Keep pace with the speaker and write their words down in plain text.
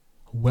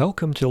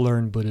Welcome to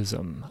Learn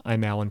Buddhism.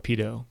 I'm Alan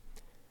Pito.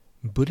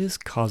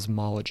 Buddhist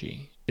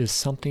cosmology is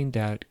something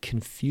that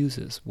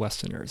confuses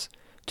Westerners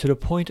to the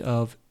point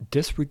of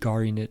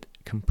disregarding it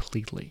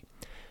completely.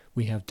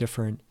 We have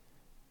different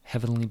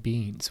heavenly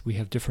beings. We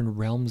have different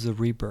realms of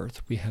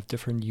rebirth. We have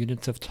different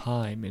units of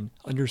time and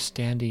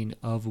understanding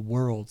of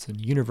worlds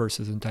and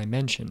universes and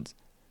dimensions.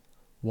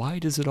 Why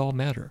does it all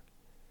matter?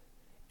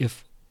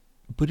 If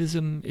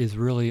Buddhism is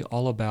really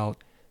all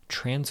about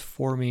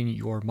transforming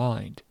your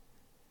mind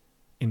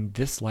in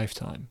this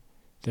lifetime,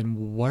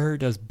 then where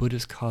does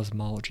Buddhist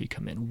cosmology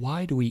come in?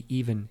 Why do we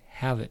even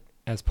have it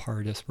as part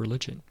of this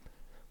religion?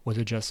 Was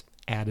it just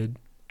added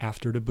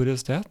after the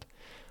Buddha's death?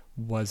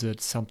 Was it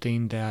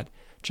something that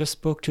just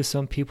spoke to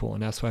some people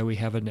and that's why we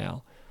have it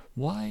now?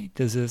 Why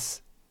does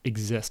this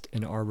exist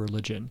in our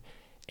religion?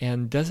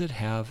 And does it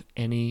have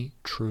any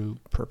true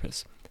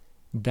purpose?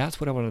 That's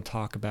what I want to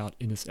talk about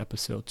in this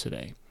episode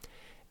today.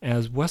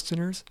 As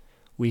Westerners,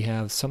 we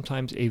have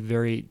sometimes a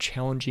very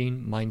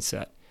challenging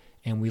mindset,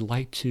 and we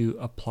like to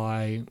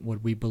apply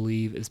what we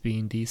believe as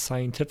being the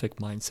scientific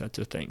mindset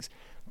to things.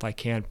 If I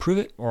can't prove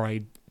it or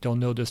I don't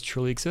know this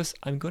truly exists,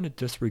 I'm going to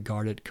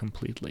disregard it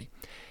completely.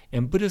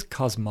 And Buddhist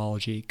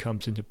cosmology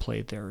comes into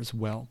play there as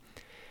well,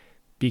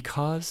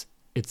 because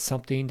it's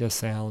something that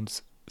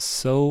sounds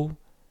so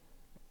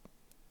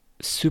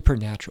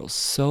supernatural,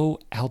 so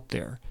out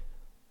there.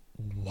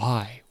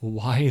 Why?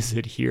 Why is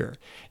it here?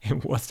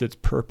 And what's its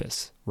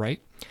purpose,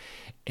 right?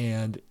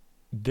 And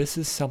this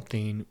is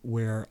something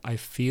where I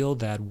feel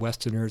that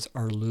Westerners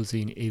are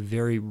losing a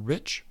very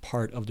rich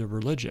part of the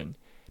religion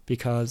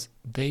because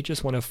they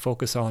just want to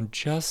focus on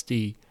just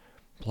the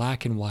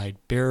black and white,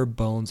 bare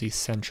bones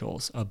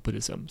essentials of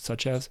Buddhism,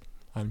 such as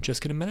I'm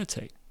just going to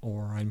meditate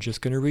or I'm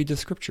just going to read the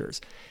scriptures.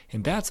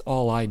 And that's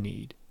all I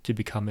need to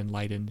become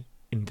enlightened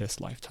in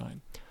this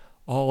lifetime.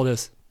 All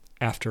this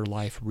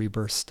afterlife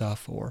rebirth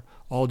stuff or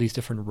all these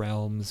different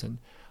realms and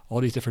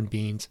all these different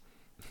beings,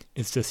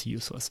 it's just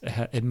useless.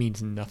 It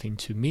means nothing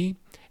to me,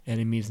 and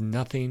it means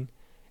nothing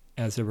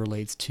as it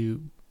relates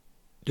to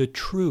the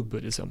true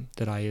Buddhism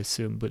that I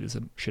assume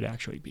Buddhism should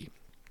actually be.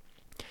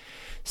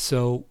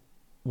 So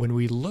when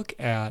we look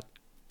at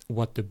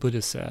what the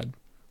Buddha said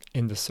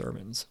in the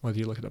sermons, whether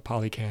you look at the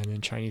Pali Canon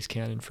and Chinese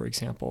Canon, for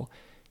example,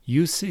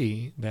 you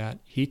see that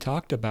he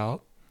talked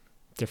about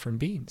different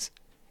beings.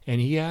 And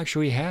he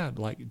actually had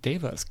like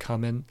devas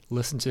come and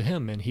listen to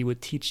him, and he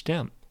would teach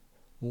them.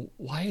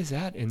 Why is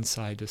that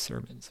inside the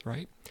sermons,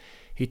 right?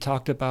 He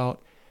talked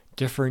about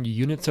different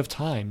units of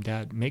time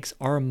that makes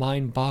our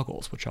mind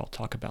boggles, which I'll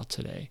talk about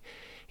today.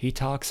 He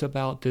talks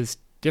about this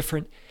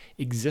different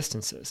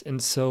existences,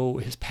 and so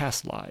his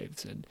past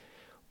lives, and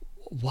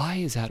why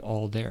is that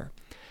all there?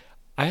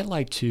 I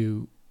like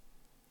to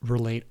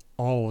relate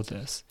all of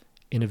this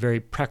in a very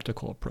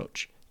practical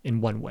approach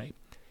in one way.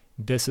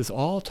 This is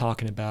all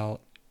talking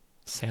about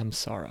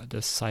samsara,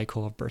 the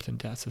cycle of birth and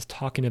death, is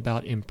talking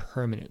about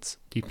impermanence,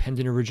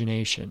 dependent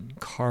origination,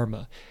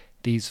 karma,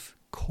 these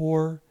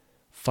core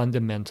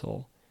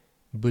fundamental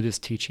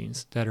Buddhist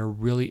teachings that are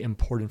really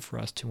important for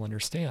us to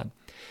understand.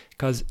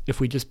 Because if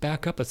we just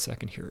back up a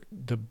second here,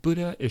 the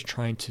Buddha is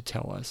trying to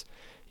tell us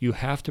you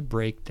have to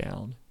break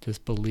down this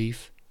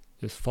belief,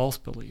 this false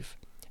belief,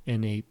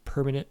 in a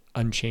permanent,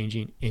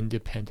 unchanging,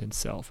 independent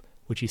self,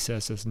 which he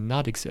says does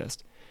not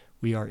exist.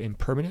 We are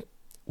impermanent,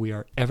 we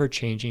are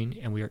ever-changing,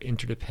 and we are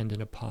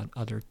interdependent upon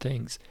other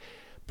things.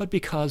 But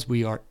because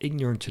we are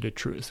ignorant to the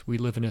truth, we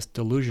live in this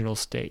delusional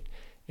state,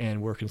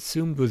 and we're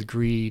consumed with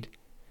greed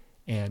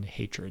and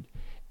hatred.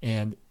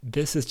 And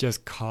this is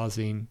just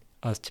causing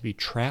us to be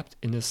trapped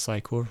in this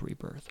cycle of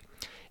rebirth,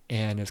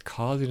 and is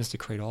causing us to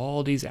create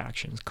all these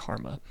actions,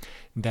 karma,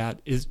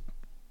 that is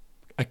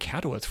a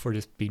catalyst for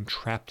just being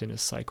trapped in a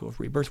cycle of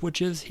rebirth,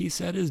 which is, he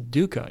said, is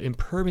dukkha.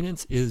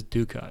 Impermanence is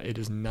dukkha. It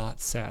is not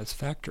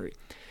satisfactory.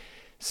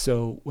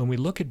 So when we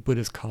look at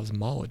Buddhist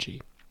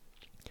cosmology,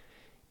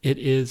 it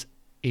is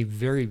a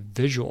very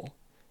visual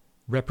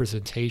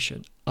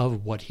representation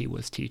of what he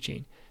was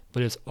teaching,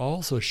 but it's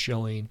also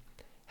showing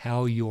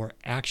how your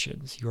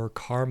actions, your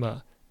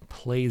karma,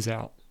 plays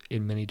out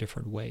in many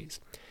different ways.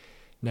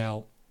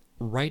 Now,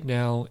 right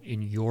now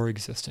in your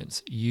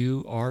existence,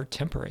 you are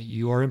temporary.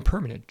 You are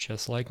impermanent,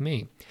 just like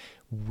me.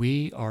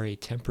 We are a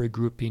temporary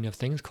grouping of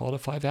things called the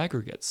five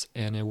aggregates,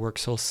 and it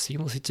works so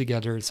seamlessly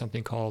together in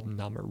something called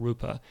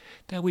Namarupa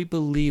that we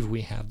believe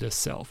we have this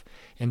self,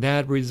 and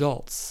that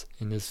results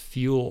in this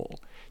fuel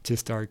to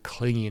start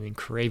clinging and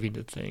craving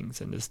to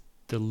things, and this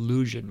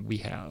delusion we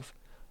have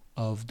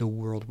of the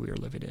world we are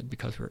living in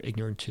because we're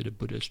ignorant to the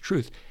Buddha's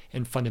truth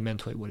and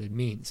fundamentally what it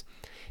means.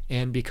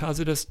 And because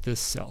of this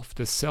self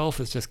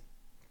is just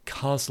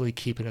constantly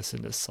keeping us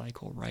in this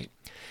cycle, right?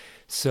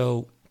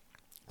 So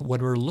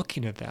when we're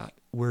looking at that,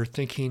 we're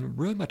thinking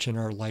really much in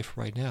our life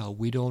right now,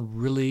 we don't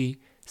really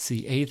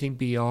see anything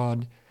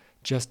beyond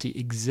just the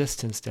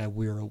existence that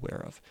we're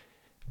aware of.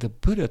 The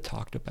Buddha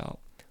talked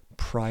about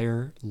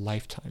prior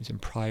lifetimes and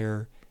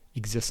prior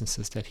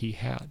existences that he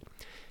had.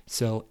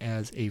 So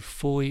as a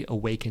fully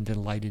awakened,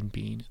 enlightened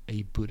being,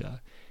 a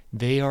Buddha,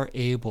 they are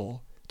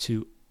able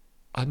to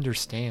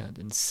understand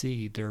and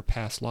see their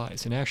past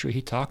lives. And actually,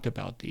 he talked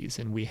about these,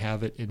 and we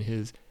have it in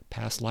his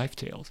past life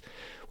tales,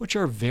 which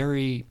are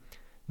very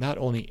not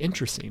only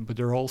interesting, but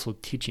they're also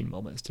teaching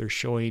moments. They're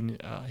showing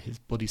his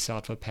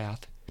bodhisattva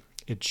path.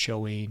 It's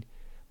showing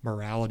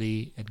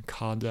morality and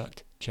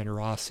conduct,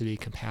 generosity,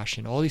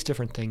 compassion, all these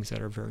different things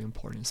that are very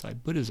important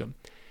inside Buddhism.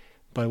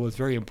 But what's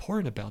very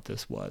important about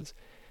this was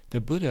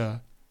the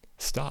Buddha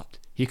stopped.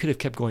 He could have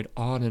kept going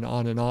on and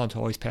on and on to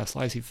all his past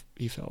lives.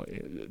 He felt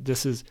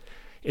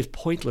it's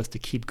pointless to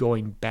keep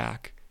going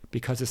back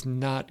because it's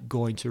not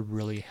going to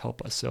really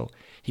help us. So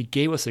he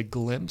gave us a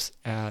glimpse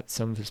at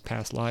some of his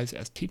past lives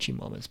as teaching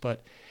moments,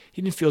 but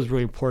he didn't feel it was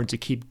really important to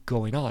keep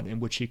going on,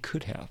 in which he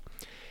could have.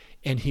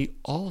 And he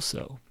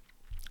also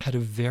had a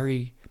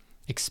very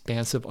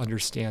expansive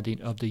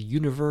understanding of the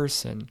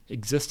universe and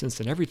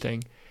existence and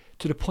everything,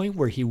 to the point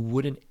where he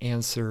wouldn't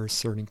answer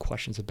certain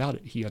questions about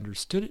it. He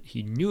understood it,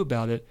 he knew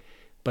about it,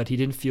 but he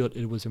didn't feel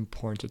it was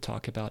important to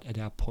talk about at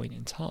that point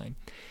in time.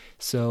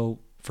 So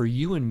for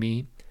you and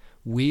me,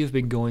 we have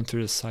been going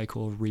through the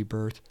cycle of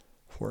rebirth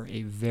for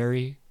a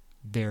very,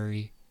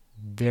 very,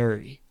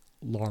 very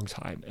long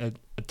time,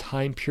 a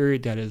time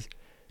period that is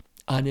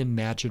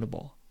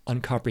unimaginable,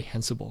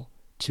 incomprehensible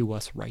to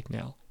us right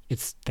now.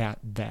 It's that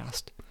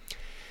vast.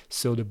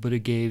 So the Buddha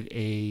gave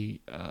a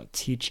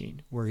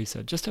teaching where he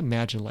said, just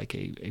imagine like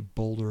a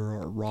boulder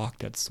or a rock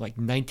that's like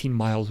 19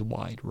 miles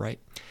wide, right?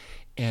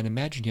 And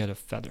imagine you had a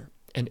feather.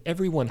 And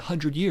every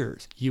 100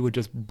 years, you would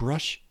just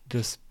brush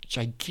this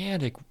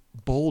gigantic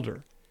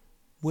boulder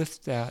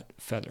with that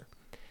feather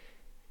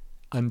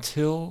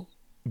until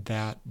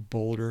that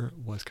boulder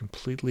was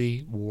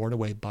completely worn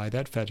away by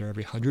that feather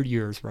every 100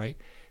 years, right?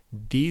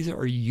 These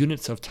are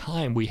units of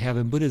time we have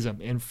in Buddhism.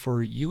 And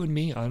for you and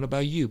me, I don't know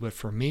about you, but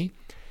for me,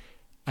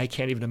 I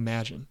can't even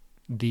imagine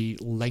the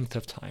length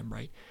of time,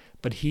 right?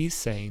 But he's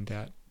saying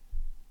that,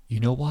 you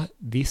know what?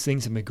 These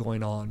things have been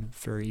going on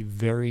for a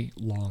very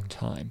long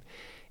time.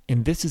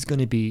 And this is going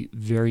to be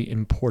very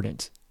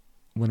important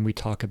when we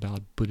talk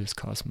about Buddhist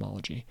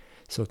cosmology.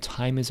 So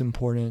time is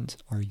important,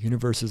 our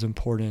universe is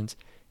important,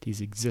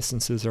 these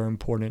existences are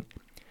important,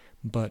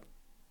 but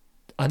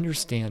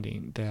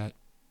understanding that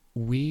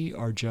we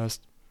are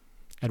just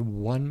at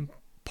one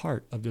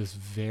part of this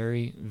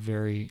very,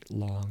 very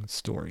long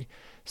story.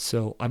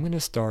 So I'm going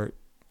to start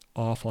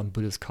off on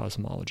Buddhist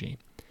cosmology,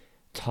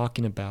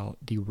 talking about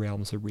the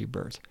realms of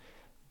rebirth.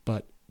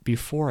 But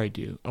before I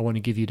do, I want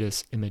to give you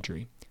this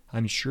imagery.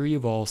 I'm sure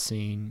you've all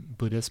seen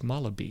Buddhist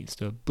mala beads,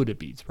 the Buddha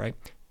beads, right?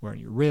 Wearing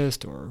your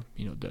wrist, or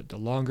the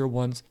longer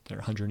ones that are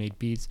 108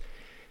 beads.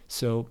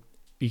 So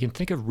you can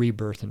think of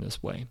rebirth in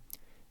this way.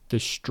 The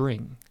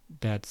string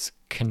that's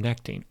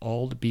connecting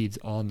all the beads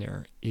on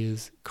there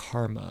is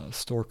karma,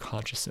 store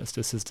consciousness.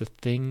 This is the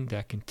thing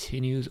that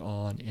continues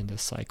on in the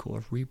cycle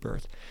of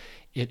rebirth.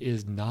 It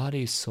is not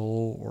a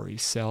soul or a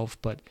self,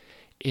 but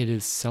it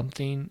is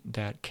something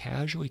that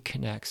casually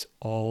connects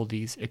all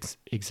these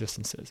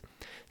existences.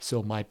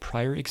 So my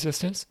prior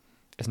existence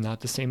is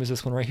not the same as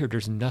this one right here.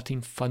 There's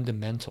nothing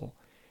fundamental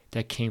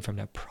that came from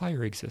that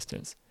prior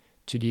existence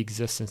to the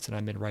existence that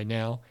I'm in right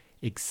now,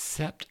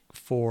 except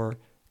for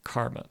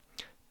karma,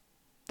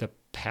 the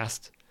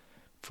past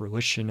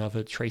fruition of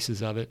it,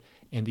 traces of it,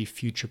 and the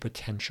future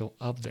potential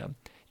of them.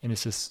 And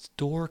it's this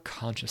store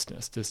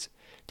consciousness,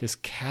 this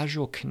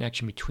casual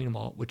connection between them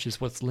all, which is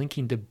what's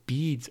linking the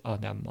beads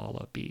on that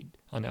mala bead,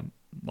 on that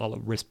mala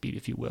wrist bead,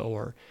 if you will,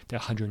 or the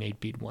 108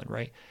 bead one,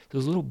 right?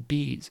 Those little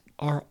beads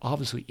are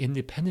obviously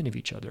independent of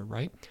each other,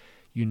 right?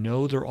 You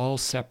know they're all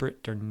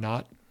separate. They're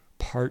not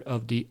part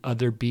of the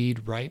other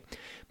bead, right?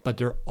 But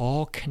they're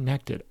all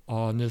connected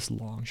on this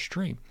long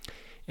string.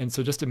 And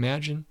so just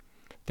imagine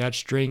that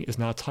string is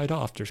not tied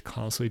off. There's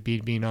constantly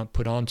bead being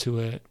put onto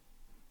it.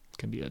 It's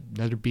going to be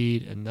another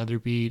bead, another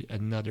bead,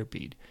 another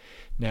bead.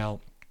 Now,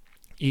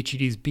 each of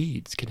these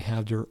beads can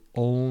have their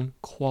own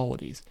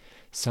qualities.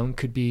 Some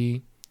could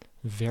be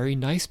very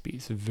nice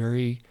beads, a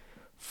very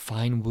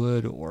fine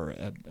wood, or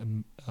a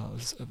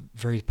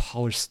very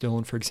polished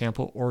stone, for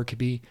example, or it could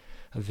be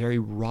a very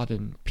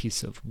rotten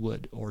piece of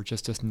wood, or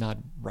just not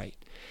right.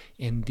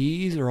 And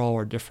these are all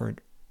our different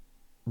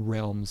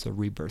realms of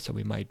rebirth that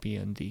we might be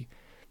in,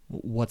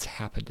 what's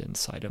happened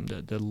inside them,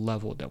 the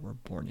level that we're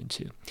born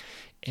into.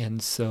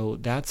 And so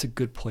that's a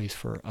good place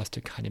for us to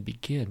kind of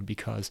begin,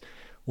 because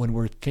when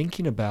we're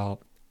thinking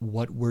about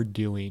what we're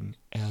doing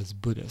as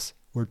Buddhists,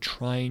 we're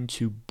trying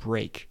to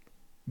break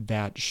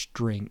that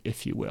string,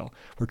 if you will.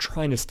 We're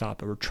trying to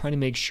stop it. We're trying to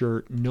make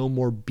sure no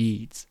more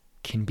beads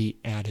can be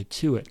added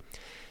to it.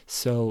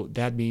 So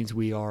that means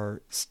we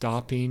are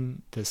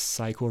stopping this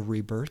cycle of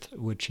rebirth,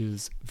 which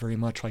is very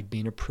much like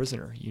being a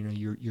prisoner.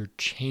 You're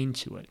chained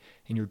to it,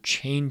 and you're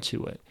chained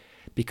to it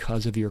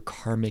because of your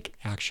karmic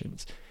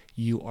actions.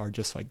 You are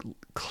just like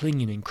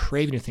clinging and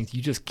craving to things.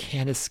 You just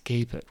can't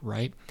escape it,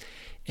 right?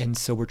 And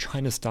so we're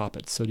trying to stop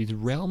it. So these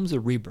realms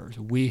of rebirth,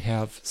 we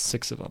have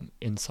 6 of them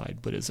inside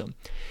Buddhism.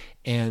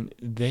 And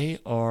they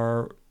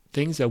are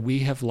things that we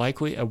have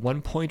likely at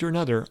one point or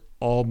another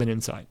all been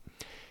inside.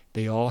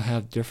 They all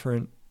have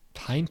different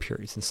time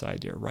periods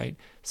inside there, right?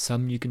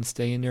 Some you can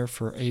stay in there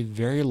for a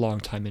very long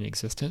time in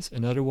existence,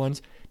 and other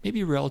ones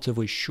maybe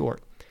relatively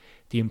short.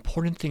 The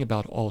important thing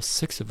about all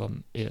 6 of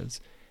them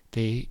is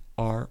they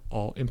are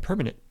all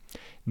impermanent.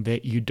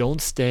 That you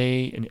don't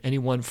stay in any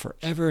one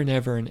forever and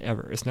ever and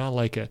ever. It's not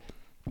like an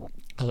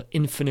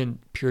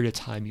infinite period of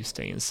time you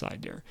stay inside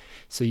there.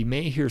 So you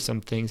may hear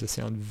some things that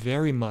sound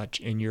very much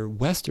in your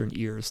Western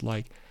ears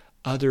like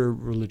other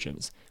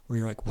religions, where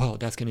you're like, well,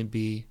 that's going to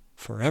be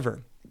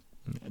forever.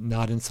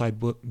 Not inside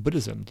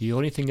Buddhism. The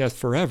only thing that's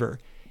forever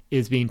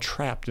is being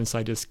trapped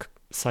inside this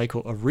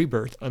cycle of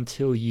rebirth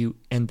until you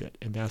end it.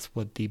 And that's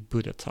what the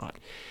Buddha taught.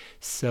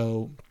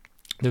 So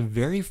the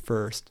very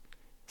first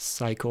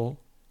cycle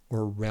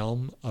or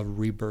realm of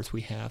rebirth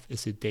we have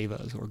is the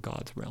Devas, or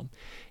God's realm.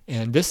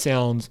 And this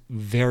sounds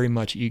very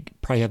much, you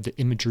probably have the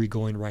imagery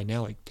going right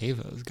now, like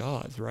Devas,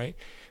 gods, right?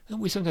 And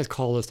we sometimes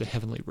call this the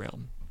heavenly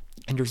realm.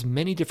 And there's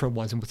many different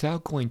ones, and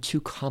without going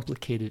too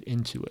complicated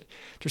into it,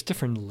 there's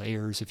different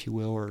layers, if you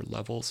will, or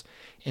levels.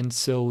 And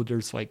so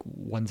there's like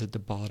ones at the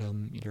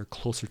bottom, they're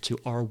closer to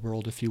our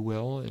world, if you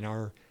will, and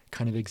our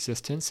kind of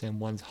existence, and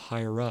ones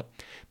higher up.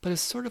 But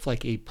it's sort of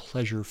like a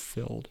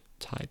pleasure-filled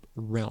type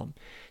realm.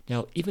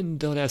 Now, even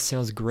though that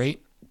sounds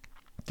great,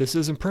 this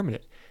isn't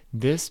permanent.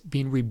 This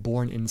being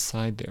reborn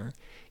inside there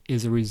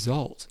is a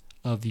result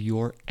of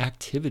your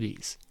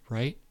activities,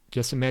 right?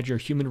 Just imagine your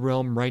human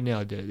realm right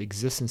now, the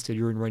existence that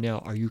you're in right now.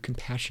 Are you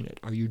compassionate?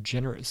 Are you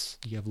generous?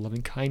 Do you have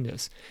loving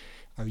kindness?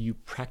 Are you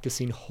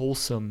practicing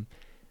wholesome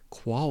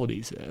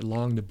qualities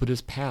along the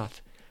Buddhist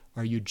path?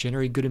 Are you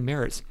generating good and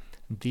merits?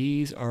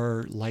 These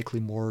are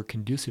likely more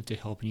conducive to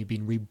helping you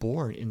being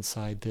reborn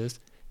inside this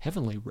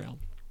heavenly realm.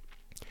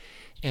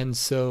 And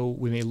so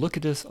we may look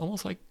at this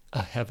almost like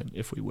a heaven,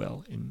 if we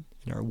will, in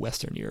our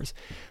Western ears.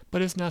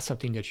 But it's not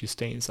something that you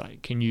stay inside.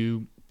 Can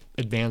you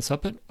advance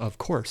up it? Of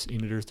course,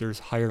 there's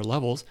higher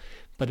levels,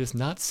 but it's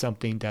not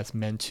something that's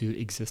meant to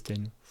exist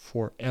in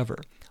forever.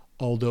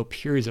 Although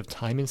periods of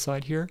time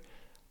inside here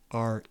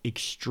are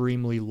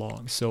extremely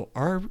long. So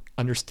our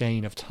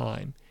understanding of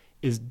time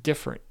is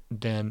different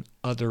than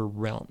other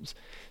realms.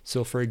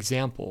 So for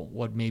example,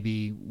 what may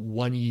be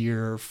 1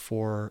 year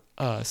for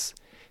us,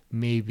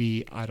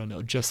 maybe, I don't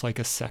know, just like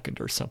a second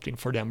or something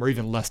for them, or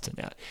even less than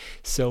that.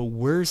 So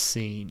we're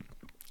seeing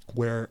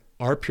where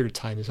our period of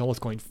time is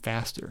almost going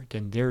faster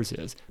than theirs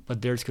is,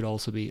 but theirs could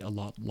also be a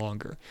lot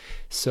longer.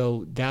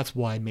 So that's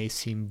why it may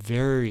seem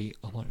very,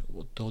 well,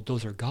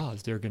 those are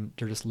gods. They're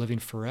just living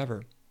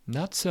forever.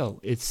 Not so.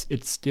 It's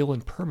still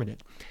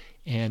impermanent.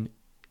 And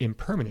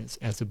impermanence,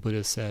 as the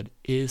Buddha said,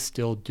 is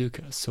still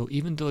dukkha. So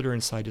even though they're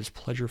inside this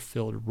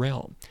pleasure-filled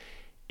realm,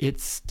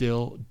 it's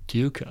still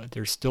dukkha.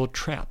 They're still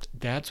trapped.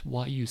 That's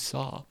why you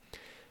saw,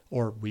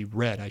 or we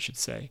read, I should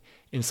say,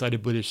 inside the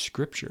Buddhist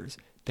scriptures,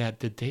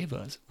 that the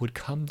Devas would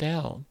come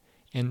down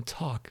and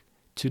talk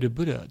to the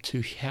Buddha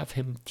to have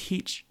him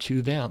teach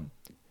to them,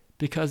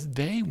 because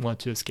they want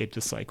to escape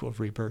the cycle of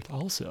rebirth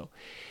also.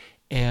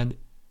 And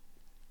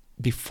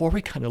before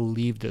we kind of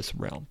leave this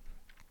realm,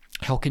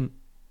 how can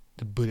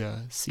the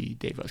Buddha see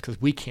Devas?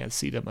 Because we can't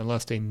see them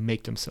unless they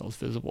make themselves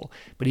visible.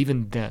 But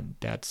even then,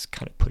 that's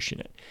kind of pushing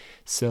it.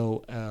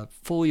 So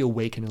fully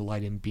awakened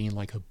enlightened being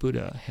like a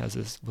Buddha has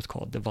this what's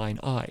called divine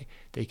eye.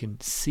 They can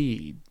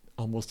see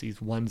almost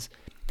these ones.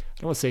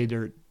 I don't want to say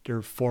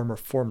they're form or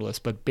formless,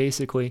 but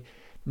basically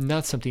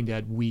not something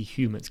that we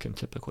humans can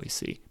typically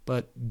see,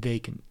 but they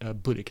can.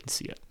 Buddha can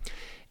see it.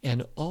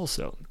 And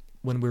also,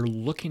 when we're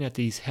looking at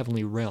these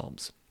heavenly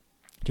realms,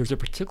 there's a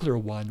particular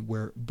one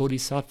where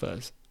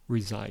bodhisattvas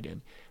reside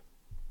in,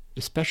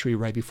 especially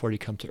right before they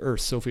come to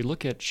earth. So if we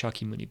look at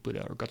Shakyamuni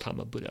Buddha or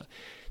Gautama Buddha,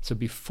 so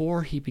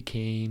before he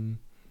became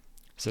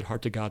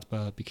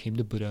Siddhartha became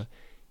the Buddha,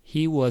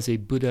 he was a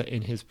Buddha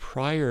in his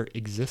prior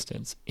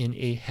existence in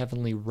a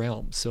heavenly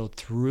realm. So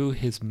through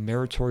his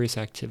meritorious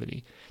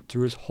activity,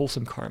 through his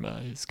wholesome karma,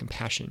 his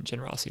compassion,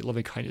 generosity,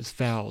 loving kindness,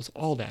 vows,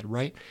 all that,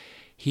 right?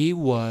 He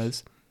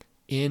was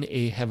in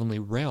a heavenly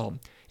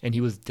realm, and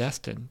he was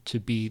destined to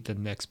be the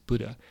next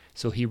Buddha.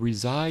 So he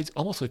resides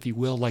almost, if you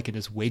will, like in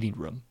his waiting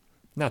room.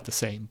 Not the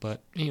same,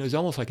 but it's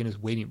almost like in his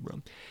waiting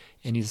room.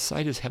 And he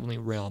decided his heavenly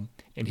realm,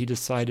 and he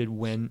decided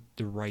when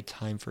the right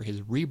time for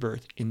his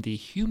rebirth in the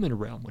human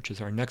realm, which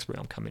is our next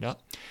realm coming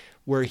up,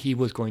 where he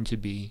was going to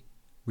be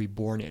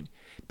reborn in.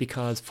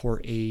 Because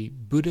for a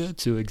Buddha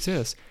to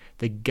exist,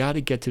 they got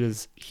to get to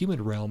this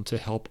human realm to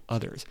help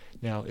others.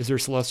 Now, is there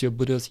celestial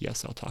Buddhas?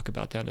 Yes, I'll talk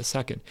about that in a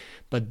second.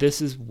 But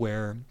this is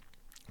where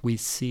we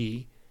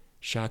see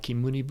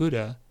Shakyamuni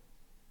Buddha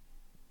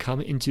come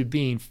into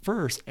being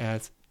first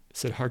as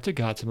Siddhartha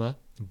Gautama,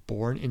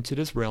 born into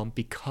this realm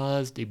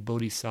because the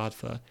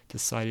Bodhisattva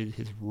decided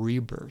his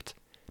rebirth,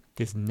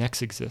 his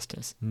next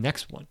existence,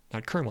 next one,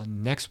 not current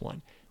one, next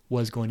one,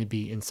 was going to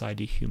be inside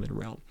the human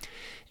realm.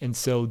 And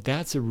so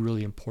that's a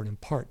really important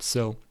part.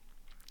 So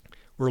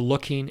we're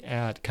looking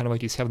at kind of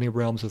like these heavenly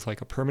realms as like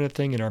a permanent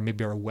thing in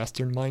maybe our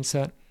Western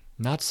mindset.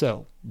 Not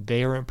so.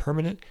 They are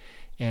impermanent.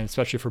 And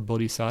especially for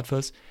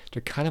bodhisattvas,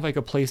 they're kind of like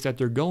a place that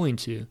they're going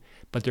to,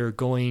 but they're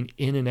going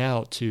in and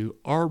out to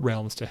our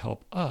realms to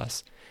help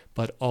us.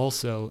 but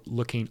also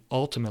looking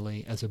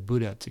ultimately as a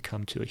Buddha to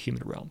come to a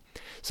human realm.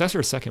 So that's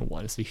our second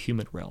one, is the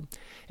human realm.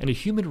 And the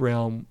human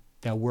realm,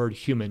 that word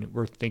human,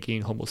 we're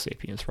thinking Homo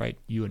sapiens, right?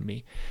 You and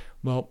me.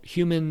 Well,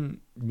 human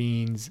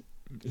means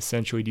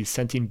essentially these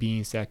sentient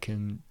beings that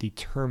can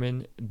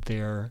determine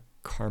their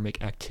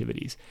karmic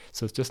activities.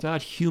 So it's just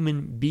not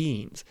human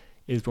beings,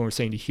 is when we're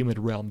saying the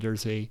human realm.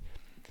 There's a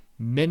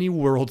many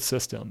world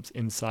systems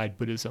inside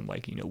Buddhism.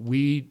 Like,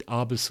 we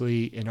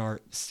obviously, in our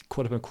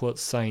quote unquote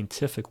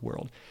scientific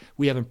world,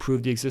 we haven't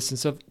proved the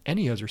existence of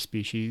any other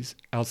species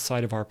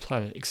outside of our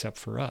planet except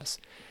for us.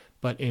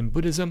 But in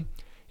Buddhism,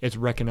 it's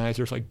recognized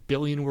there's like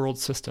billion world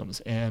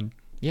systems. And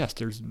yes,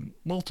 there's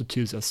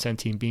multitudes of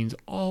sentient beings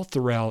all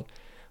throughout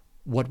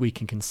what we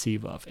can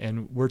conceive of.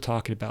 And we're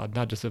talking about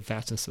not just the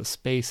vastness of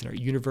space and our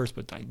universe,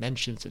 but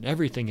dimensions and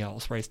everything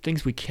else, right? It's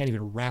things we can't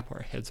even wrap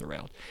our heads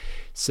around.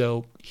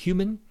 So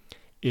human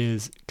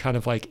is kind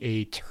of like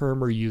a term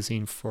we're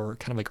using for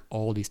kind of like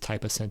all these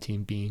type of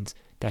sentient beings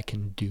that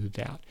can do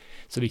that.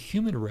 So the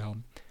human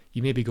realm,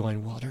 you may be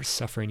going, well, there's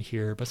suffering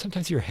here, but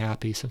sometimes you're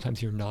happy,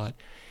 sometimes you're not.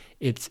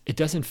 It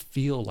doesn't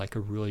feel like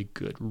a really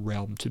good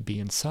realm to be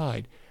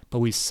inside. But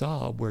we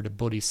saw where the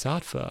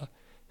Bodhisattva,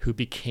 who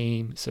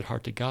became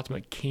Siddhartha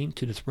Gautama, came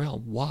to this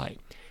realm. Why?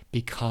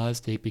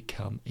 Because they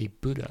become a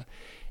Buddha.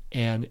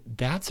 And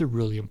that's a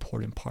really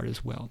important part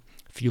as well.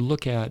 If you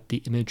look at the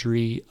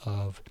imagery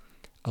of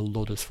a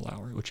lotus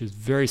flower, which is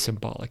very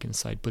symbolic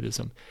inside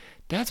Buddhism,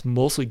 that's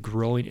mostly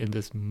growing in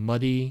this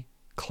muddy,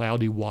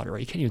 cloudy water. Right?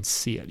 You can't even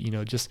see it,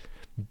 just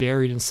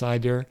buried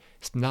inside there.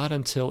 It's not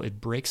until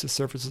it breaks the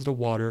surface of the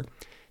water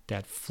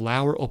that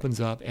flower opens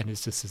up and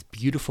it's just this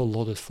beautiful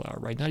lotus flower,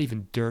 right? Not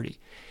even dirty.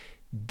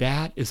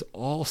 That is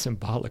all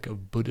symbolic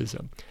of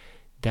Buddhism.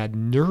 That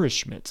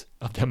nourishment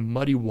of that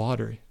muddy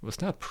water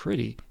was not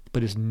pretty,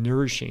 but is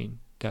nourishing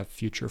that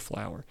future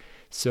flower.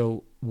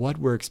 So what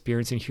we're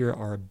experiencing here,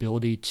 our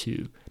ability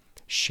to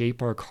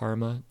shape our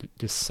karma,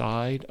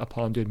 decide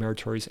upon doing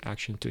meritorious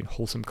actions, doing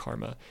wholesome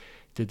karma,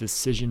 the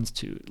decisions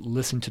to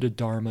listen to the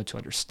Dharma, to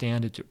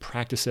understand it, to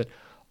practice it,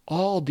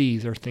 all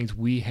these are things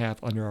we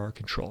have under our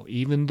control.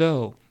 Even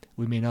though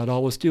we may not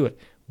always do it,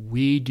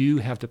 we do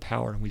have the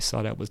power. And we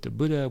saw that was the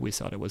Buddha, we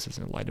saw that was his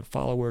enlightened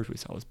followers, we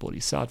saw it was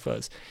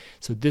bodhisattvas.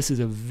 So this is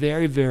a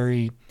very,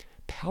 very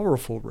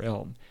powerful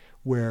realm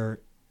where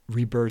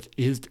rebirth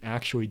is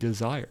actually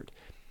desired.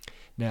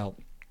 Now,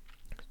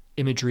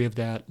 imagery of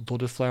that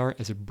lotus flower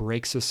as it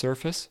breaks the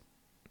surface,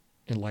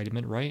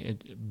 enlightenment, right?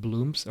 It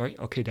blooms, right?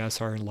 Okay,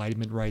 that's our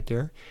enlightenment right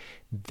there.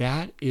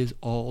 That is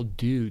all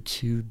due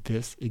to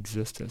this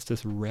existence,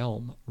 this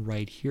realm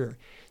right here.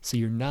 So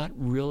you're not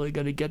really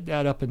going to get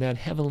that up in that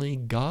heavenly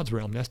God's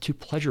realm. That's too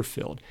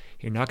pleasure-filled.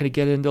 You're not going to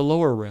get it into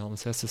lower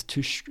realms. That's just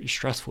too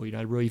stressful. You're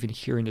not really even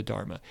hearing the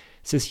Dharma.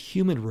 It's this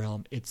human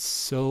realm. It's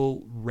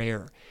so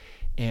rare.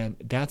 And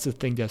that's the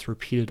thing that's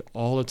repeated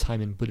all the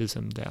time in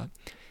Buddhism, that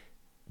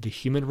the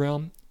human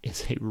realm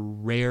is a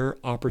rare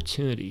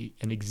opportunity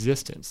in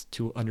existence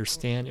to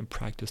understand and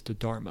practice the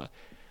Dharma.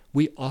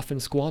 We often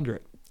squander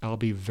it. I'll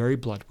be very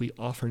blunt. We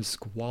often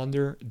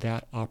squander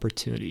that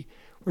opportunity.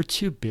 We're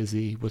too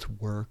busy with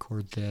work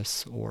or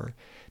this, or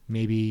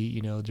maybe,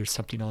 there's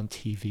something on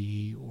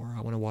TV, or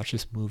I want to watch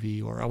this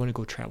movie, or I want to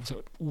go travel.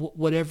 So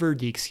whatever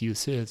the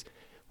excuse is,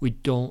 we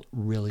don't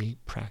really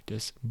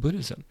practice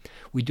Buddhism.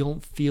 We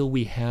don't feel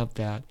we have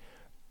that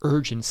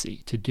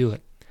urgency to do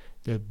it.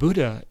 The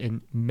Buddha,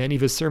 in many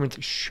of his sermons,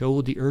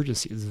 showed the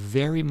urgency. It's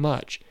very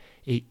much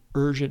a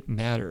urgent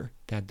matter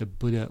that the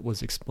Buddha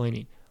was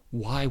explaining.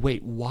 Why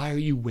wait? Why are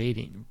you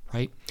waiting,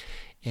 right?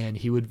 And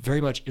he would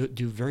very much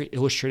do very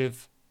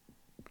illustrative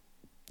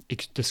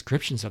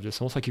descriptions of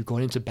this, almost like you're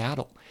going into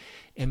battle.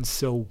 And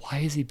so why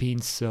is he being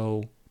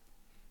so,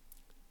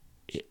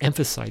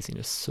 emphasizing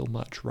this so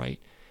much, right?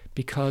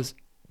 Because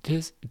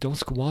don't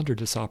squander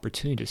this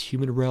opportunity. This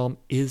human realm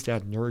is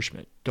that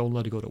nourishment. Don't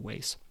let it go to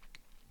waste.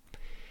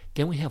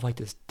 Then we have like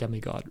this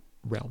demigod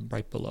realm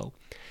right below.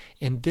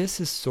 And this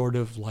is sort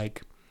of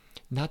like,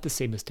 not the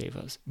same as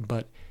devas,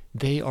 but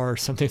they are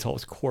sometimes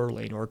always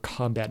correlating or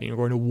combating or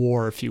going to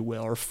war, if you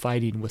will, or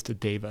fighting with the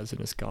devas in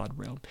this god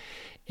realm.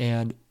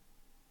 And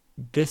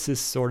this is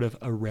sort of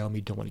a realm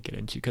you don't want to get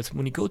into, because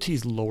when you go to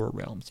these lower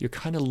realms, you're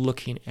kind of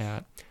looking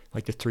at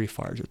like the three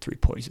fires or three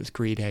poisons: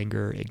 greed,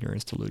 anger,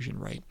 ignorance, delusion,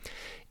 right?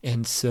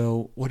 And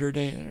so what are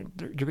they?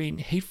 They're being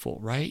hateful,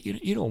 right?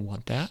 You don't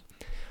want that.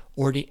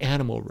 Or the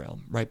animal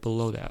realm right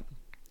below that.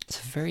 It's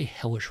a very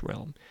hellish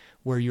realm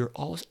where you're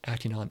always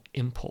acting on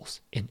impulse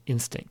and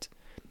instinct.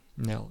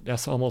 Now,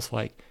 that's almost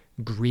like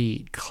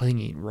greed,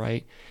 clinging,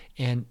 right?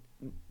 And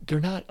they're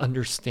not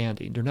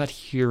understanding. They're not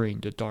hearing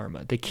the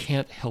Dharma. They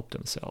can't help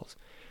themselves.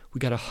 We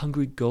got a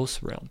hungry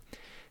ghost realm.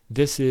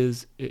 This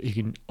is, you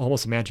can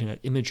almost imagine that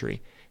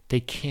imagery. They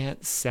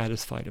can't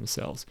satisfy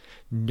themselves.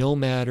 No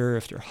matter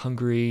if they're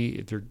hungry,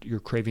 if you're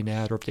craving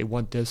that, or if they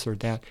want this or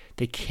that,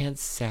 they can't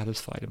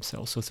satisfy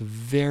themselves. So it's a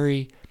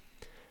very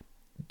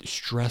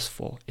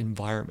stressful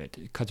environment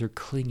because they're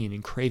clinging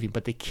and craving,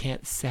 but they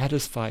can't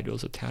satisfy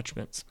those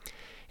attachments.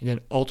 And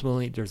then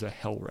ultimately there's a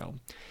hell realm.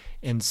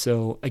 And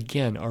so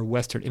again, our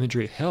Western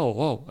imagery of hell,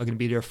 oh, I'm going to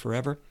be there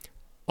forever.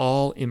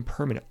 All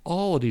impermanent.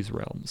 All of these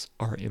realms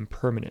are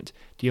impermanent.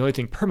 The only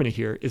thing permanent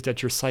here is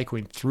that you're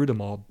cycling through them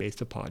all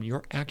based upon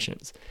your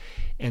actions.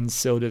 And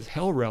so this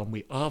hell realm,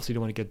 we obviously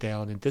don't want to get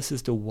down. And this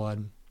is the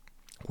one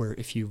where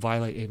if you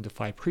violate any of the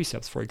 5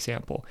 precepts, for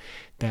example,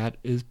 that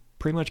is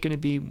pretty much going to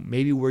be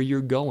maybe where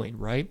you're going,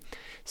 right?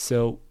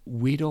 So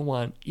we don't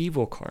want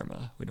evil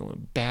karma. We don't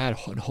want bad,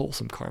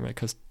 unwholesome karma,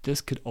 because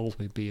this could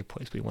ultimately be a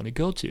place we want to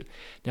go to.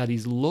 Now,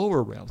 these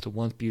lower realms, the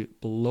ones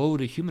below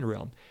the human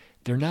realm,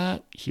 they're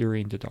not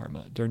hearing the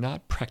Dharma. They're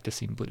not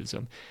practicing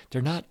Buddhism.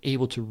 They're not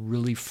able to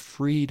really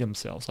free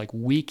themselves like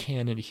we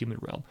can in the human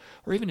realm,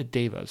 or even the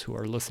devas who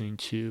are listening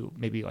to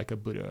maybe like a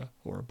Buddha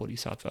or a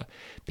Bodhisattva,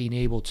 being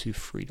able to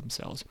free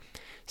themselves.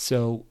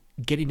 So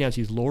getting down to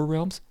these lower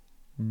realms,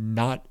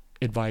 not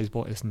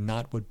advisable, is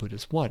not what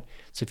Buddhists want.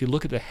 So if you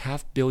look at the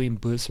 500 million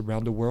Buddhists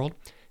around the world,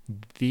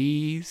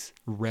 these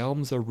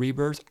realms of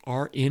rebirth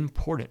are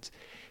important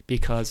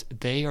because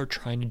they are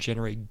trying to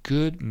generate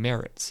good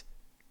merits,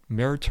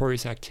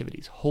 meritorious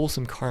activities,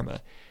 wholesome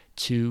karma,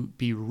 to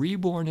be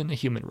reborn in the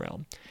human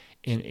realm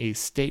in a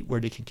state where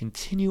they can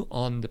continue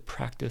on the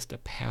practice, the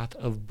path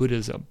of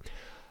Buddhism,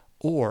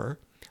 or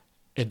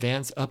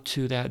advance up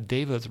to that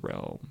Deva's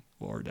realm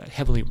or that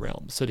heavenly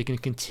realm so they can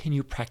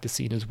continue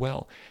practicing as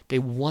well. They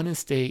want to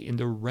stay in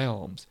the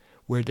realms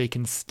where they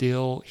can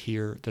still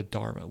hear the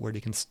Dharma, where they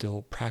can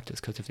still practice.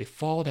 Because if they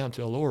fall down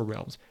to the lower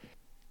realms,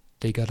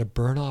 they got to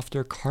burn off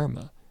their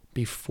karma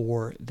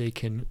before they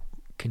can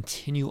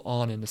continue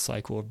on in the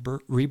cycle of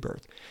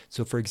rebirth.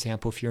 So for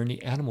example, if you're in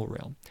the animal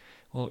realm,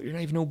 well, you're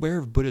not even aware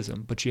of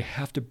Buddhism, but you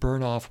have to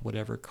burn off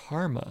whatever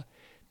karma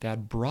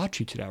that brought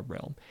you to that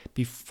realm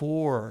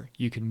before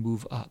you can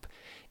move up.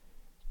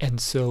 And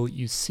so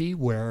you see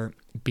where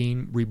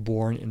being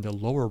reborn in the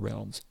lower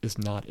realms is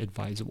not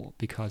advisable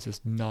because it's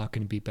not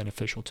going to be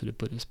beneficial to the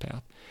Buddhist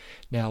path.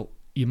 Now,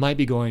 you might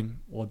be going,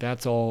 well,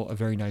 that's all a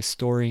very nice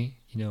story,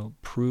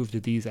 prove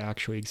that these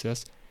actually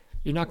exist.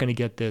 You're not going to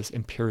get this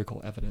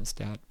empirical evidence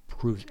that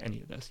proves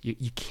any of this.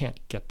 You can't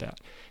get that.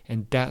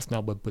 And that's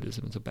not what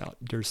Buddhism is about.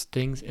 There's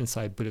things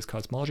inside Buddhist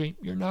cosmology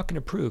you're not going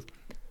to prove.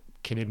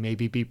 Can it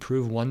maybe be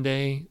proved one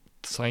day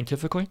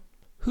scientifically?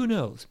 Who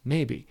knows?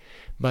 Maybe.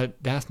 But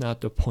that's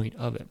not the point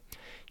of it.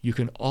 You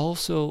can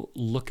also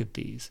look at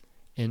these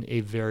in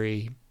a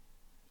very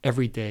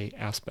everyday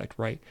aspect,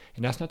 right?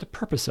 And that's not the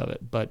purpose of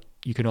it, but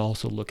you can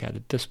also look at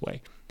it this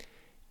way.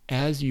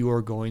 As you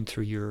are going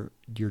through your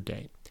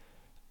day,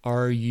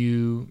 are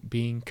you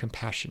being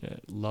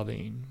compassionate,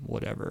 loving,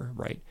 whatever,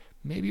 right?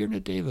 Maybe you're in the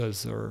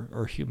devas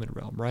or human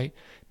realm, right?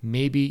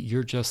 Maybe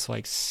you're just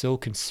like so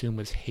consumed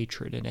with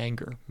hatred and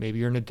anger. Maybe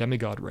you're in the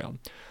demigod realm.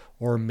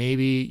 Or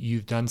maybe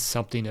you've done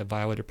something that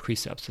violated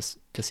precepts,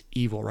 just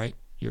evil, right?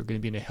 You're going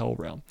to be in a hell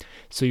realm.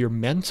 So your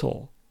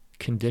mental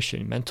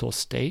condition, mental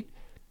state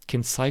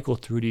can cycle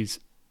through these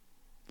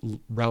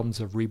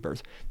realms of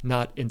rebirth,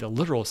 not in the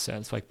literal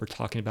sense, like we're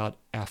talking about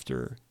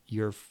after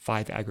your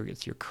 5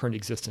 aggregates, your current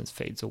existence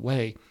fades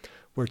away.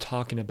 We're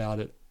talking about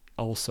it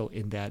also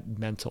in that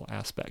mental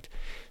aspect.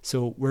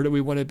 So where do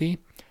we want to be?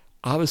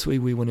 Obviously,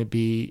 we want to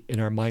be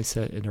in our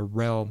mindset in a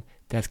realm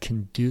that's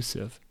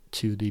conducive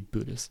to the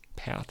Buddhist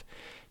path.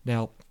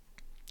 Now,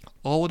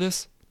 all of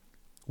this,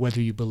 whether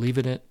you believe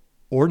in it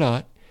or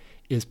not,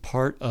 is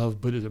part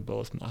of Buddhism,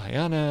 both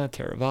Mahayana,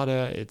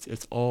 Theravada.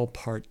 It's all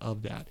part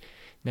of that.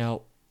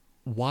 Now,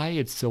 why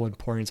it's so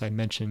important, as I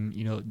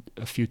mentioned,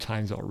 a few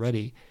times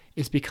already,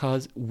 is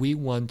because we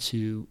want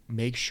to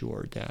make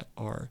sure that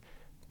our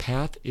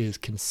path is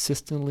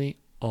consistently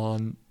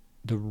on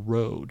the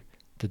road,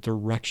 the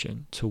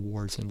direction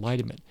towards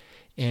enlightenment.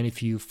 And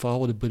if you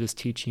follow the Buddhist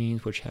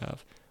teachings, which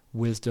have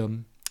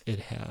wisdom, it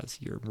has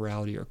your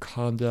morality or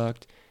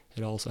conduct,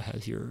 it also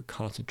has your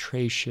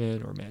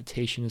concentration or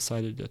meditation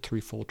inside of the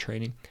threefold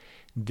training.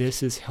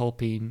 This is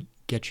helping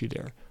get you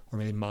there. Or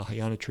maybe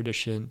Mahayana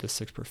tradition, the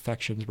 6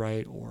 perfections,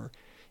 right? Or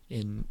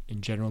in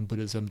general in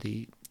Buddhism,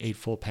 the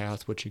Eightfold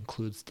Path, which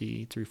includes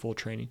the threefold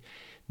training.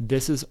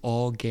 This is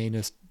all getting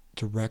us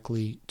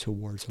directly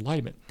towards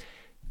enlightenment.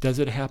 Does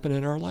it happen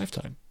in our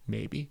lifetime?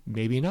 Maybe,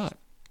 maybe not.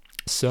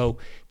 So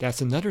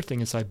that's another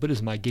thing inside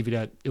Buddhism. I gave you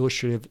that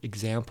illustrative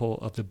example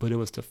of the Buddha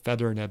with the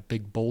feather and that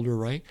big boulder,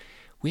 right?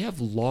 We have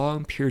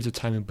long periods of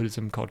time in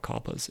Buddhism called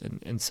kalpas.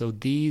 And so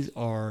these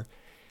are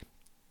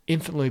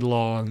infinitely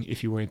long,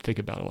 if you were to think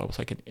about it, almost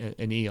like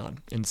an eon.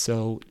 And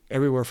so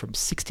everywhere from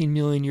 16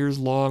 million years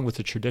long with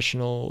a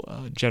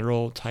traditional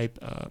general type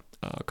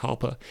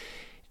kalpa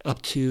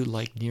up to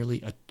like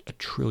nearly a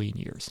trillion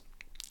years.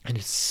 And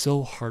it's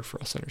so hard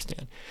for us to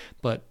understand.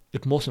 But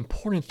the most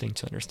important thing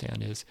to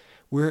understand is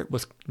where it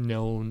was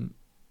known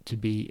to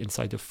be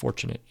inside the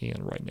fortunate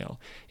eon right now.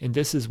 And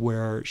this is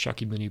where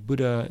Shakyamuni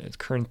Buddha, his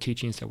current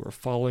teachings that we're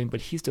following,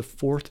 but he's the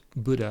 4th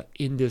Buddha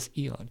in this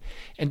eon.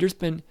 And there's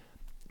been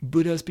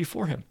Buddhas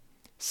before him.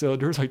 So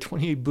there's like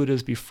 28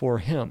 Buddhas before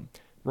him,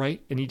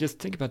 right? And you just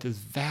think about this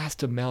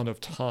vast amount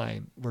of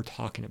time we're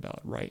talking about,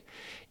 right?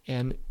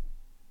 And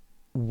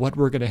what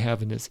we're going to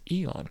have in this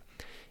eon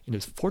and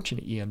is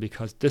fortunate, Ian,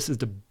 because this is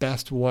the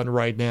best one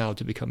right now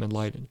to become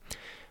enlightened.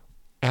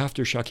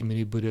 After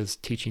Shakyamuni Buddha's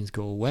teachings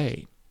go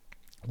away,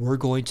 we're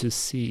going to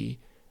see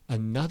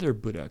another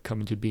Buddha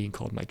come into being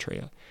called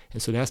Maitreya.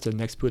 And so that's the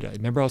next Buddha.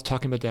 Remember I was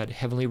talking about that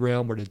heavenly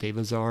realm where the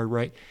Devas are,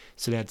 right?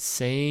 So that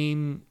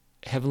same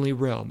heavenly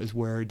realm is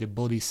where the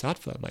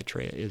Bodhisattva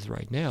Maitreya is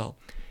right now.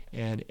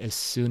 And as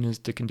soon as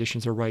the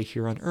conditions are right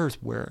here on earth,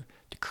 where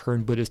the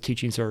current Buddha's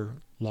teachings are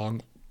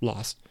long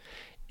lost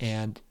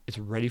and it's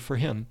ready for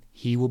him,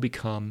 he will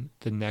become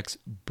the next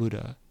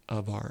Buddha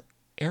of our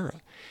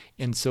era.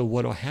 And so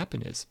what will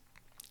happen is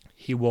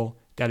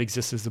that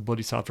exists as the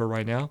Bodhisattva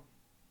right now,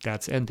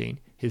 that's ending.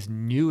 His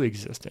new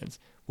existence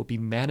will be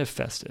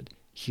manifested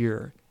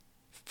here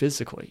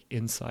physically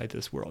inside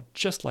this world,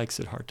 just like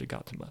Siddhartha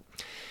Gautama.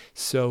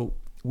 So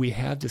we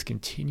have this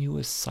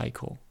continuous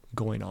cycle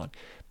going on.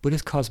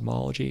 Buddhist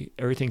cosmology,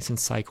 everything's in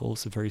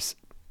cycles. The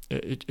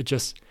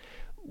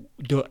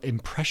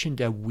impression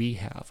that we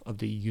have of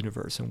the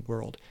universe and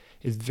world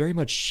is very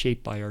much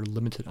shaped by our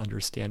limited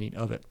understanding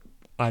of it.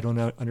 I don't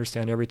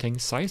understand everything.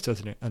 Science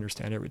doesn't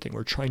understand everything.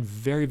 We're trying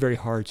very, very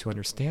hard to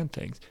understand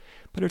things,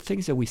 but there are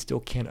things that we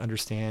still can't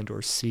understand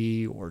or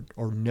see or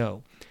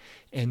know.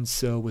 And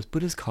so with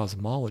Buddhist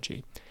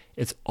cosmology,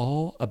 it's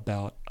all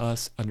about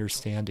us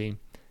understanding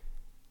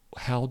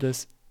how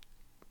this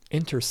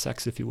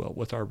intersects, if you will,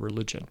 with our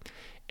religion.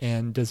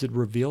 And does it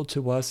reveal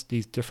to us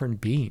these different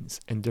beings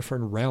and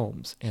different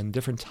realms and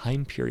different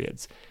time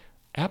periods?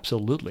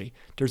 Absolutely.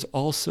 There's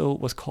also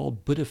what's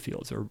called Buddha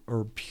fields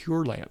or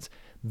pure lands,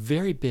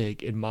 very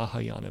big in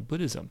Mahayana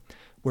Buddhism,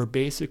 where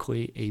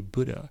basically a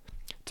Buddha,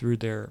 through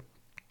their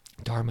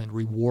Dharma and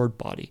reward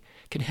body,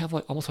 can have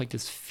almost like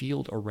this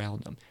field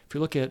around them. If you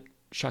look at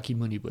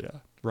Shakyamuni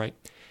Buddha, right?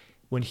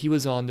 When he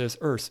was on this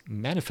earth,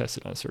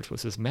 manifested on this earth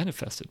was his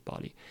manifested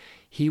body.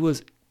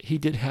 He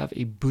did have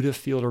a Buddha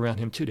field around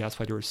him too. That's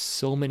why there were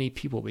so many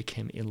people who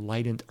became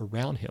enlightened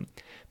around him.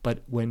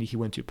 But when he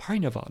went to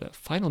Parinirvana,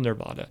 final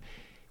nirvana,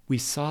 we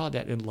saw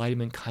that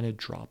enlightenment kind of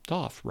dropped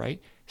off,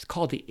 right? It's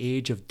called the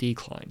age of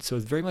decline. So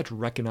it's very much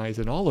recognized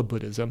in all of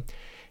Buddhism.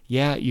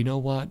 Yeah, you know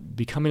what?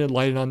 Becoming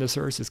enlightened on this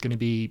earth is going to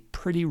be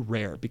pretty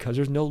rare because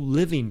there's no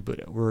living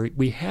Buddha where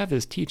we have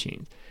his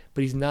teachings,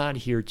 but he's not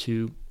here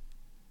to,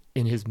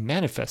 in his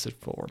manifested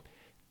form,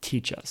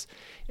 teach us.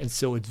 And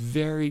so it's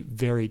very,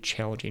 very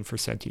challenging for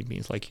sentient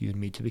beings like you and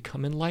me to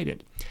become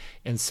enlightened.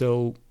 And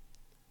so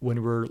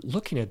when we're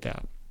looking at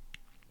that,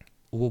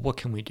 well, what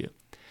can we do?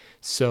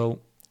 So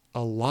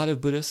a lot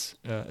of Buddhists,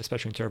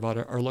 especially in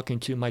Theravada, are looking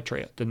to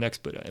Maitreya, the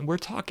next Buddha. And we're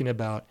talking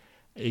about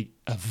a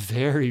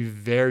very,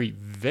 very,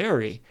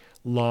 very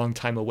long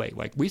time away.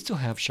 Like we still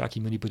have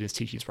Shakyamuni Buddhist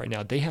teachings right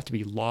now. They have to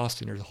be lost,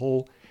 and there's a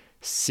whole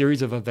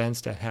series of events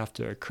that have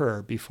to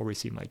occur before we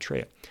see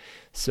Maitreya.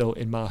 So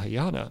in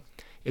Mahayana,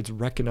 it's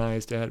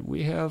recognized that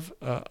we have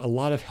a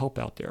lot of help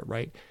out there,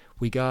 right?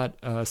 We got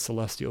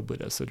Celestial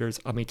Buddha, so there's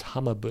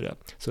Amitabha Buddha.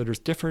 So there's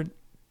different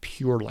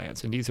pure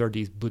lands, and these are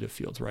these Buddha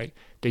fields, right?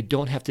 They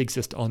don't have to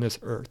exist on this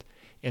earth.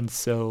 And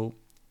so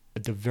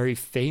the very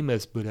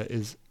famous Buddha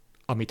is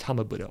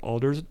Amitabha Buddha.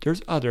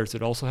 There's others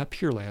that also have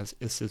pure lands.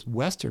 It's this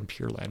Western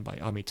Pure Land by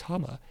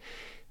Amitabha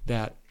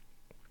that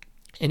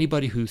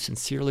anybody who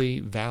sincerely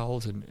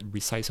vows and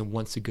recites and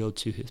wants to go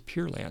to his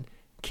Pure Land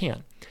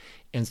can.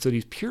 And so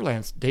these Pure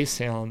Lands, they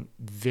sound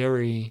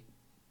very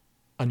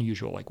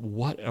unusual. Like,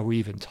 what are we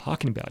even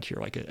talking about here?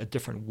 Like a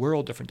different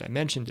world, different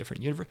dimension,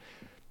 different universe.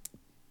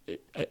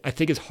 I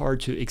think it's hard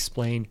to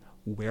explain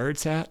where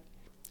it's at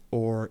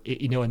or,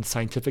 in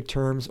scientific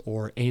terms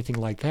or anything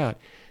like that.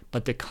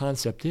 But the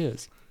concept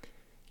is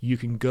you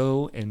can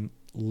go and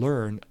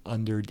learn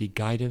under the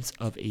guidance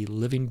of a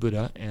living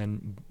Buddha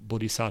and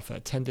Bodhisattva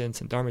attendants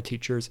and Dharma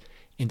teachers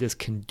in this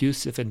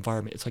conducive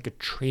environment. It's like a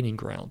training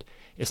ground.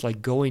 It's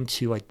like going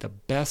to like the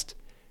best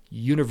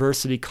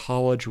university,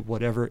 college,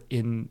 whatever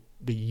in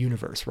the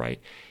universe, right?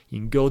 You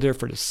can go there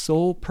for the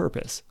sole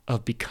purpose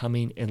of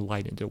becoming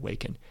enlightened,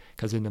 awakened.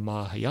 Because in the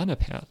Mahayana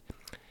path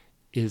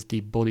is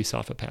the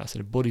Bodhisattva path.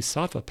 And the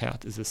Bodhisattva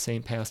path is the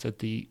same path that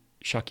the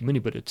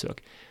Shakyamuni Buddha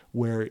took,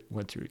 where it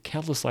went through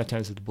countless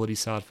lifetimes of the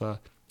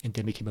Bodhisattva and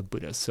then became a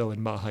Buddha. So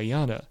in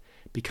Mahayana,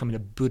 becoming a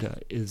Buddha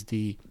is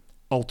the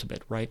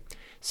ultimate, right?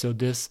 So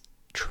this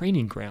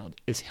training ground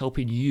is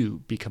helping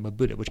you become a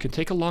Buddha, which can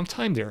take a long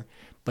time there,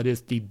 but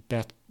is the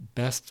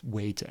best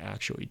way to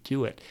actually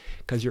do it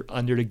because you're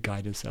under the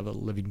guidance of a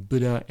living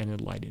Buddha and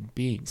enlightened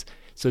beings.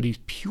 So these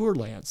Pure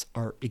Lands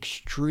are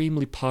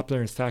extremely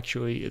popular. In fact,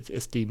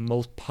 it's the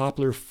most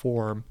popular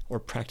form or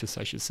practice,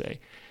 I should say,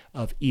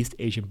 of East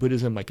Asian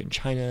Buddhism, like in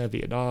China,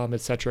 Vietnam,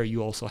 etc.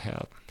 You also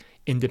have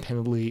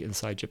independently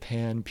inside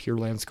Japan, Pure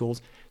Land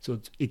schools. So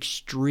it's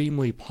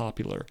extremely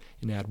popular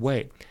in that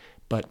way.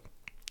 But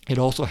it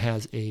also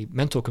has a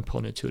mental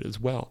component to it as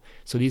well.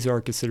 So these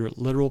are considered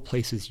literal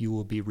places you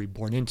will be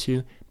reborn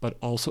into, but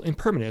also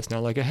impermanent. It's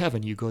not like a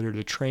heaven. You go there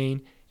to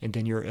train, and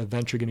then you're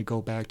eventually going to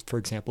go back, for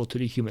example, to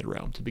the human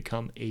realm to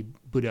become a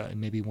Buddha in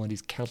maybe one of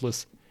these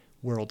countless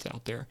worlds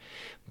out there.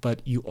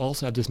 But you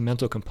also have this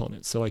mental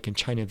component. So like in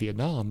China and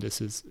Vietnam,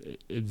 this is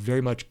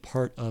very much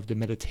part of the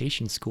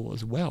meditation school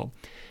as well,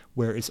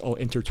 where it's all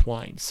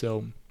intertwined.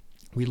 So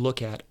we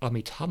look at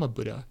Amitabha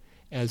Buddha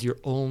as your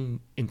own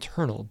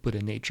internal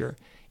Buddha nature,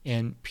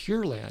 and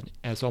Pure Land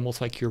as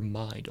almost like your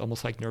mind,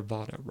 almost like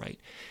nirvana, right?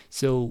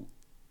 So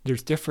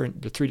there's the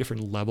 3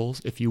 different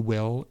levels, if you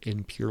will,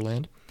 in Pure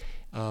Land.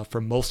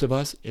 For most of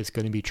us, it's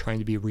going to be trying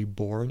to be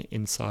reborn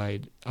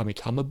inside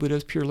Amitabha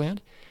Buddha's Pure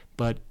Land.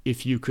 But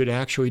if you could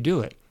actually do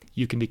it,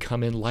 you can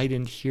become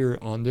enlightened here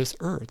on this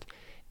earth.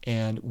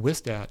 And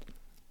with that,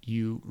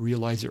 you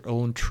realize your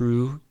own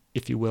true,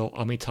 if you will,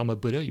 Amitabha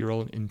Buddha, your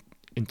own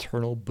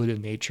internal Buddha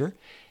nature.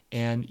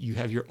 And you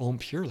have your own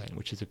Pure Land,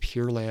 which is a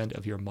Pure Land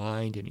of your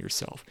mind and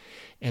yourself.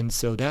 And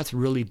so that's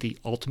really the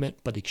ultimate,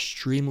 but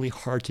extremely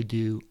hard to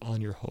do on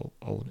your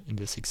own in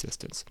this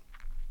existence.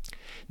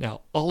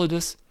 Now, all of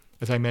this,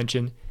 as I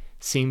mentioned,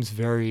 seems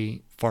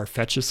very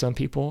far-fetched to some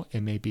people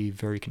and may be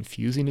very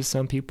confusing to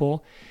some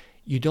people.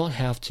 You don't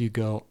have to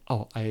go,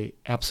 oh, I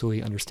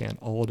absolutely understand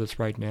all of this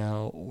right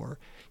now, or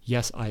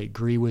yes, I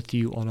agree with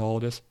you on all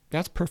of this.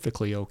 That's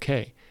perfectly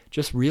okay.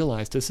 Just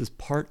realize this is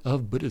part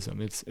of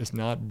Buddhism. It's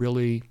not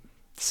really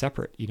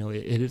separate.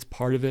 It is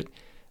part of it.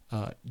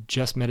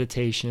 Just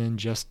meditation,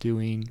 just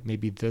doing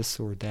maybe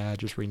this or that,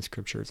 just reading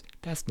scriptures.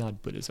 That's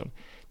not Buddhism.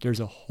 There's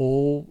a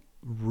whole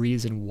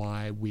reason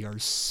why we are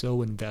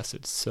so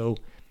invested, so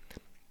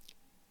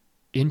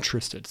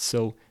interested,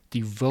 so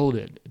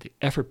devoted, the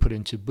effort put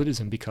into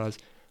Buddhism, because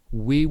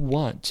we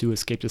want to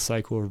escape the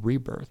cycle of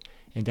rebirth.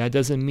 And that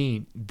doesn't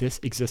mean this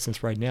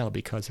existence right now,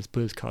 because this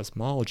Buddhist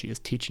cosmology is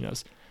teaching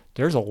us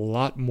there's a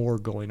lot more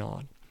going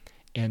on.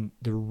 And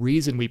the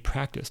reason we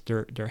practice,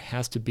 there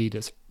has to be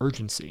this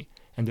urgency.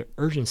 And the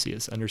urgency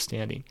is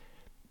understanding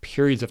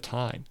periods of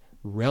time,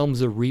 realms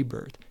of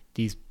rebirth,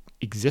 these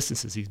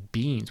existences, these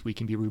beings we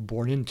can be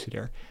reborn into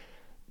there.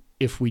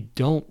 If we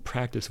don't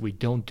practice, we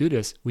don't do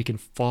this, we can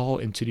fall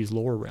into these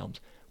lower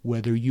realms.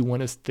 Whether you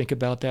want to think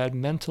about that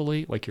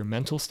mentally, like your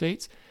mental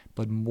states,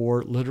 but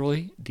more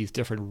literally, these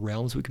different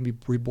realms we can be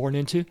reborn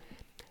into,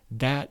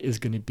 that is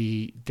going to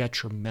be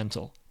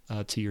detrimental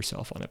to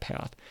yourself on a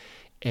path.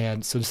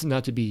 And so this is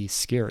not to be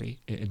scary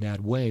in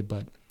that way,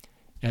 but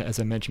as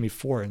I mentioned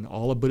before, in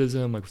all of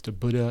Buddhism, like with the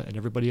Buddha and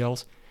everybody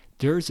else,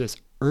 there's this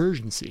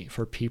urgency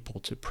for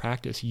people to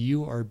practice.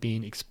 You are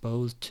being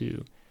exposed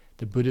to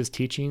the Buddha's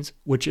teachings,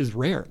 which is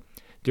rare.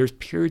 There's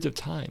periods of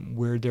time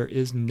where there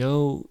is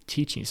no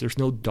teachings, there's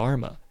no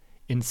Dharma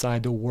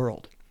inside the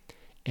world.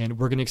 And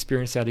we're going to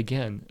experience that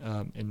again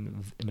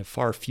in the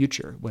far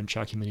future when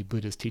Shakyamuni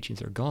Buddha's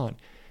teachings are gone,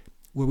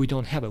 where we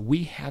don't have it.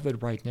 We have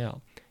it right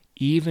now,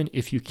 even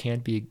if you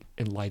can't be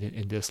enlightened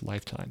in this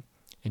lifetime,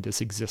 in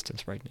this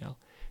existence right now.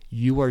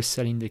 You are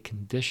setting the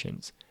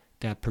conditions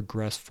that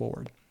progress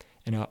forward.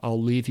 And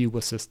I'll leave you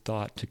with this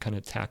thought to kind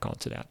of tack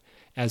onto that.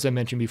 As I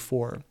mentioned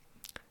before,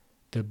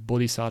 the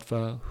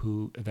Bodhisattva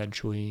who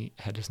eventually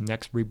had his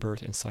next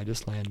rebirth inside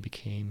this land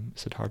became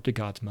Siddhartha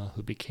Gautama,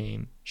 who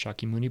became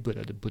Shakyamuni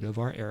Buddha, the Buddha of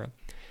our era.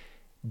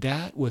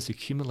 That was the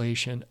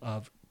accumulation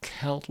of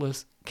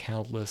countless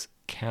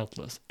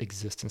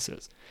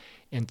existences.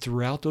 And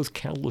throughout those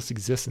countless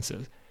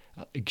existences,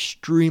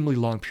 extremely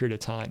long period of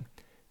time,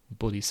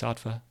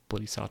 Bodhisattva,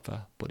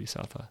 Bodhisattva,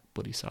 Bodhisattva,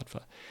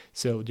 Bodhisattva.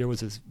 So there was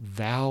this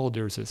vow,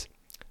 there was this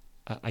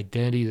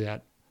identity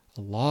that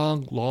a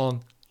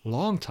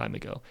long time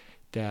ago,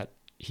 that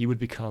he would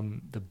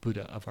become the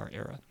Buddha of our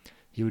era.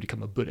 He would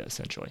become a Buddha,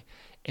 essentially.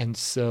 And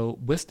so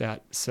with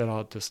that, set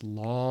out this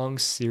long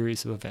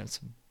series of events,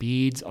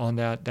 beads on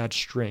that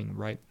string,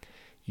 right?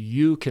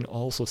 You can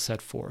also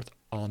set forth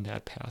on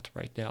that path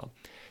right now.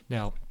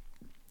 Now,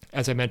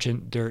 as I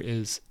mentioned, there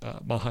is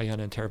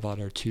Mahayana and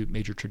Theravada are 2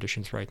 major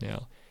traditions right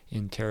now.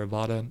 In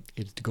Theravada,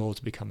 the goal is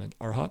to become an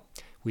arhat.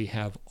 We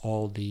have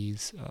all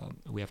these,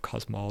 we have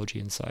cosmology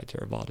inside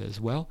Theravada as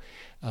well.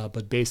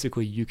 But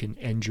basically, you can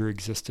end your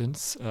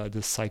existence,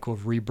 this cycle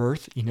of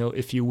rebirth,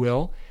 if you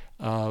will,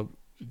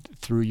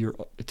 through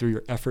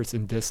your efforts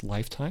in this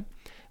lifetime.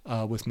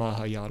 With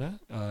Mahayana,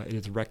 it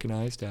is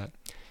recognized that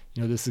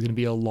this is going to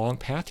be a long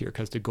path here,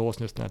 because the goal is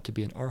just not to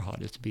be an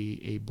arhat, it's to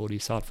be a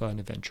bodhisattva and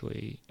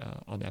eventually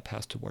on that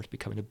path towards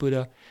becoming a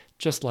Buddha,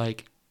 just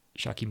like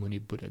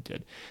Shakyamuni Buddha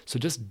did. So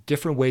just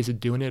different ways of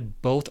doing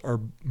it. Both are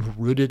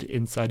rooted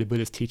inside the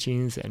Buddhist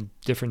teachings and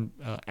different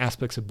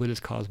aspects of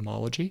Buddhist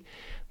cosmology.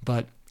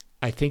 But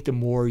I think the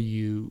more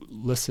you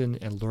listen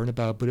and learn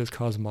about Buddhist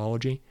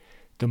cosmology,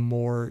 the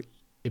more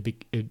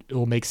it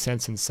will make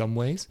sense in some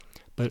ways,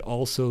 but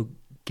also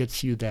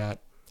gets you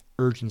that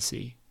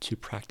urgency to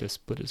practice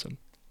Buddhism.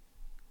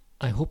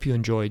 I hope you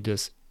enjoyed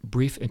this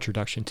brief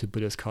introduction to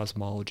Buddhist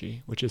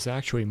cosmology, which is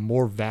actually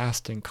more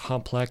vast and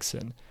complex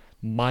and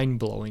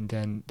mind-blowing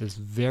than this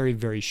very,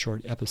 very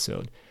short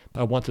episode.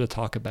 But I wanted to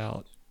talk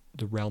about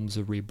the realms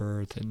of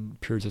rebirth and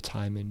periods of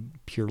time in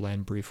Pure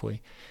Land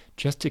briefly,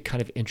 just to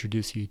kind of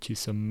introduce you to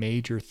some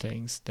major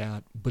things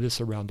that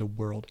Buddhists around the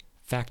world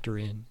factor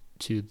in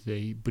to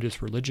the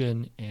Buddhist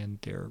religion and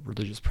their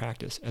religious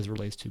practice as it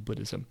relates to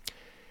Buddhism.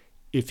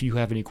 If you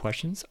have any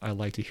questions, I'd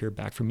like to hear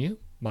back from you.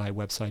 My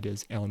website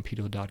is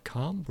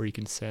alanpito.com, where you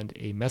can send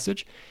a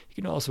message. You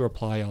can also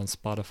reply on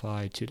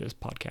Spotify to this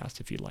podcast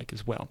if you'd like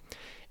as well.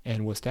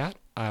 And with that,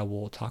 I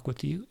will talk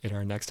with you in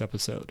our next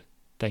episode.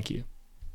 Thank you.